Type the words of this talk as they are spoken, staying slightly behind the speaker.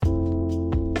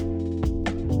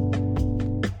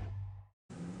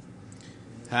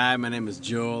Hi, my name is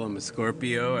Joel. I'm a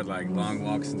Scorpio. I like long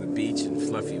walks on the beach and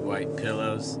fluffy white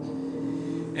pillows.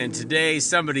 And today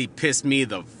somebody pissed me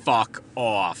the fuck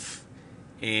off.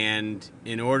 And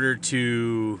in order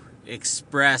to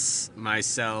express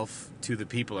myself to the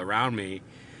people around me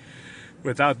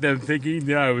without them thinking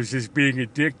that I was just being a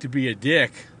dick to be a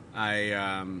dick,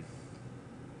 I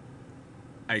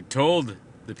told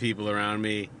the people around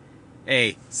me,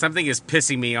 hey, something is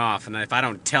pissing me off, and if I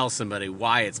don't tell somebody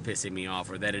why it's pissing me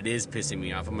off or that it is pissing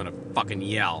me off, I'm gonna fucking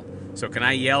yell. So can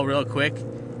I yell real quick?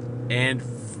 And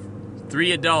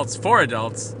four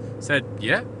adults said,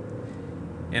 yeah.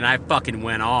 And I fucking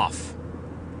went off.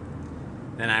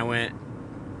 Then I went,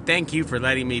 thank you for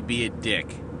letting me be a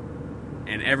dick.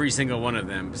 And every single one of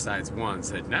them, besides one,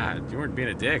 said, nah, you weren't being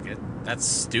a dick. That's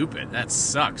stupid. That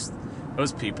sucks.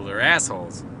 Those people are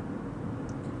assholes.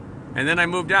 And then I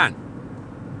moved on.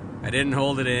 I didn't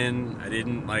hold it in. I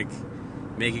didn't,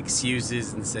 make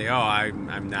excuses and say, oh,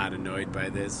 I'm not annoyed by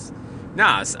this.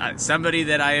 Nah, somebody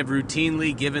that I have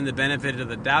routinely given the benefit of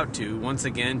the doubt to, once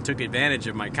again, took advantage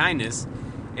of my kindness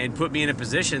and put me in a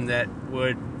position that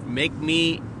would make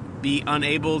me be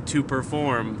unable to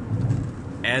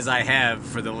perform as I have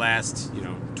for the last,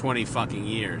 20 fucking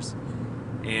years.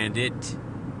 And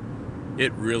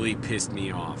it really pissed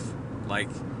me off.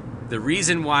 The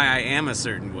reason why I am a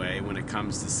certain way when it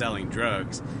comes to selling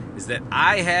drugs is that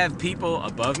I have people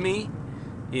above me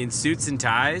in suits and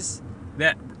ties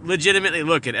that legitimately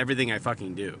look at everything I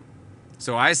fucking do.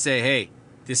 So I say, hey,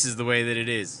 this is the way that it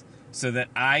is, so that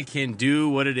I can do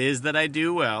what it is that I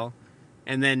do well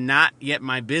and then not get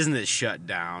my business shut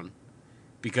down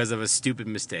because of a stupid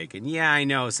mistake. And yeah, I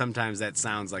know sometimes that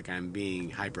sounds like I'm being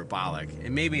hyperbolic,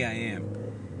 and maybe I am.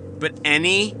 But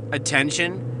any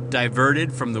attention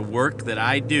diverted from the work that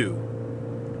I do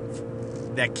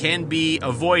that can be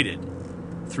avoided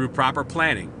through proper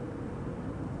planning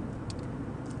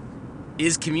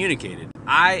is communicated.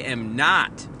 I am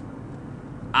not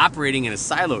operating in a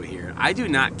silo here. I do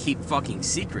not keep fucking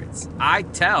secrets. I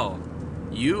tell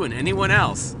you and anyone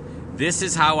else, this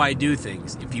is how I do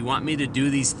things. If you want me to do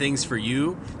these things for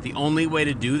you, the only way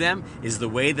to do them is the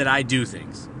way that I do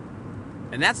things.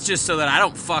 And that's just so that I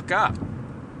don't fuck up.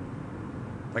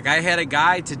 I had a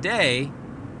guy today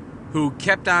who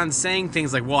kept on saying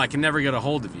things like, well, I can never get a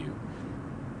hold of you.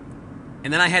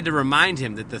 And then I had to remind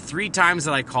him that the 3 times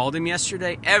that I called him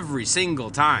yesterday, every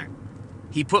single time,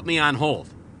 he put me on hold.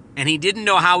 And he didn't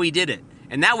know how he did it.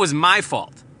 And that was my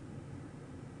fault.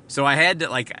 So I had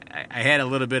to, I had a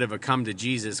little bit of a come to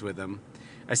Jesus with him.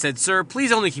 I said, sir,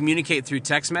 please only communicate through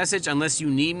text message unless you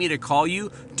need me to call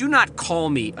you. Do not call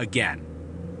me again.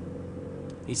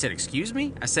 He said, excuse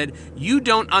me? I said, you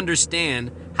don't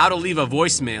understand how to leave a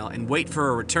voicemail and wait for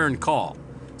a return call.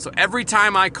 So every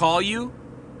time I call you,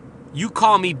 you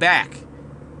call me back.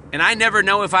 And I never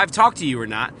know if I've talked to you or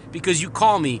not because you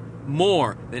call me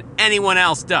more than anyone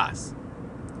else does.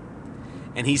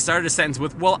 And he started a sentence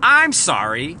with, well, I'm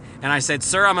sorry. And I said,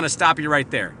 sir, I'm going to stop you right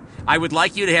there. I would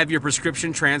like you to have your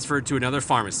prescription transferred to another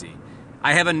pharmacy.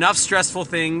 I have enough stressful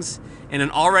things in an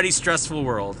already stressful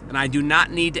world, and I do not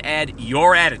need to add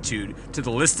your attitude to the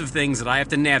list of things that I have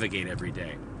to navigate every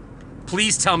day.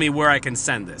 Please tell me where I can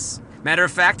send this. Matter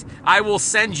of fact, I will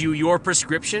send you your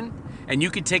prescription, and you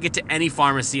can take it to any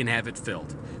pharmacy and have it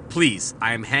filled. Please,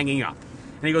 I am hanging up.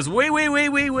 And he goes, wait.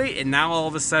 And now all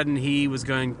of a sudden he was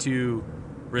going to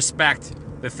respect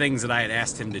the things that I had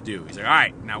asked him to do. He's like, all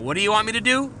right, now what do you want me to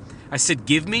do? I said,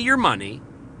 give me your money.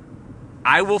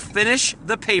 I will finish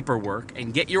the paperwork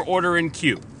and get your order in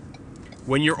queue.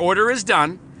 When your order is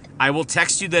done, I will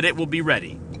text you that it will be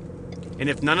ready. And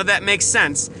if none of that makes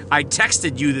sense, I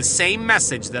texted you the same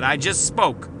message that I just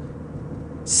spoke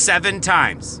 7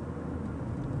 times.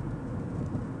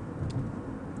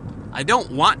 I don't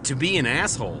want to be an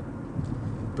asshole,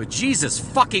 but Jesus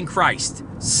fucking Christ,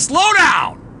 slow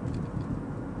down!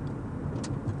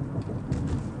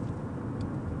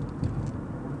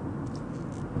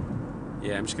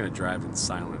 Yeah, I'm just going to drive in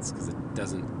silence because it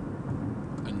doesn't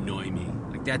annoy me.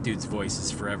 That dude's voice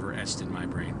is forever etched in my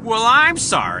brain. Well, I'm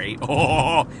sorry.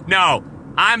 Oh, no.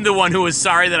 I'm the one who is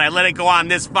sorry that I let it go on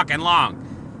this fucking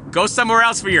long. Go somewhere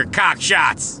else for your cock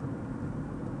shots.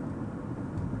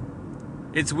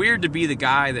 It's weird to be the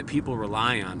guy that people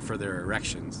rely on for their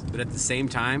erections. But at the same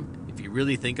time, if you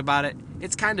really think about it,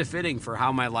 it's kind of fitting for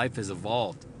how my life has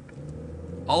evolved.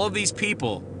 All of these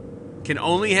people can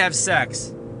only have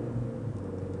sex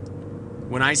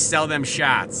when I sell them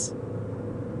shots.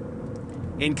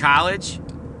 In college,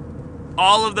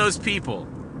 all of those people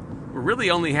were really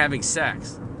only having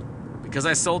sex because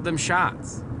I sold them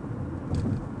shots.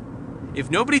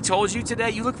 If nobody told you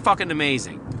today, you look fucking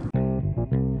amazing.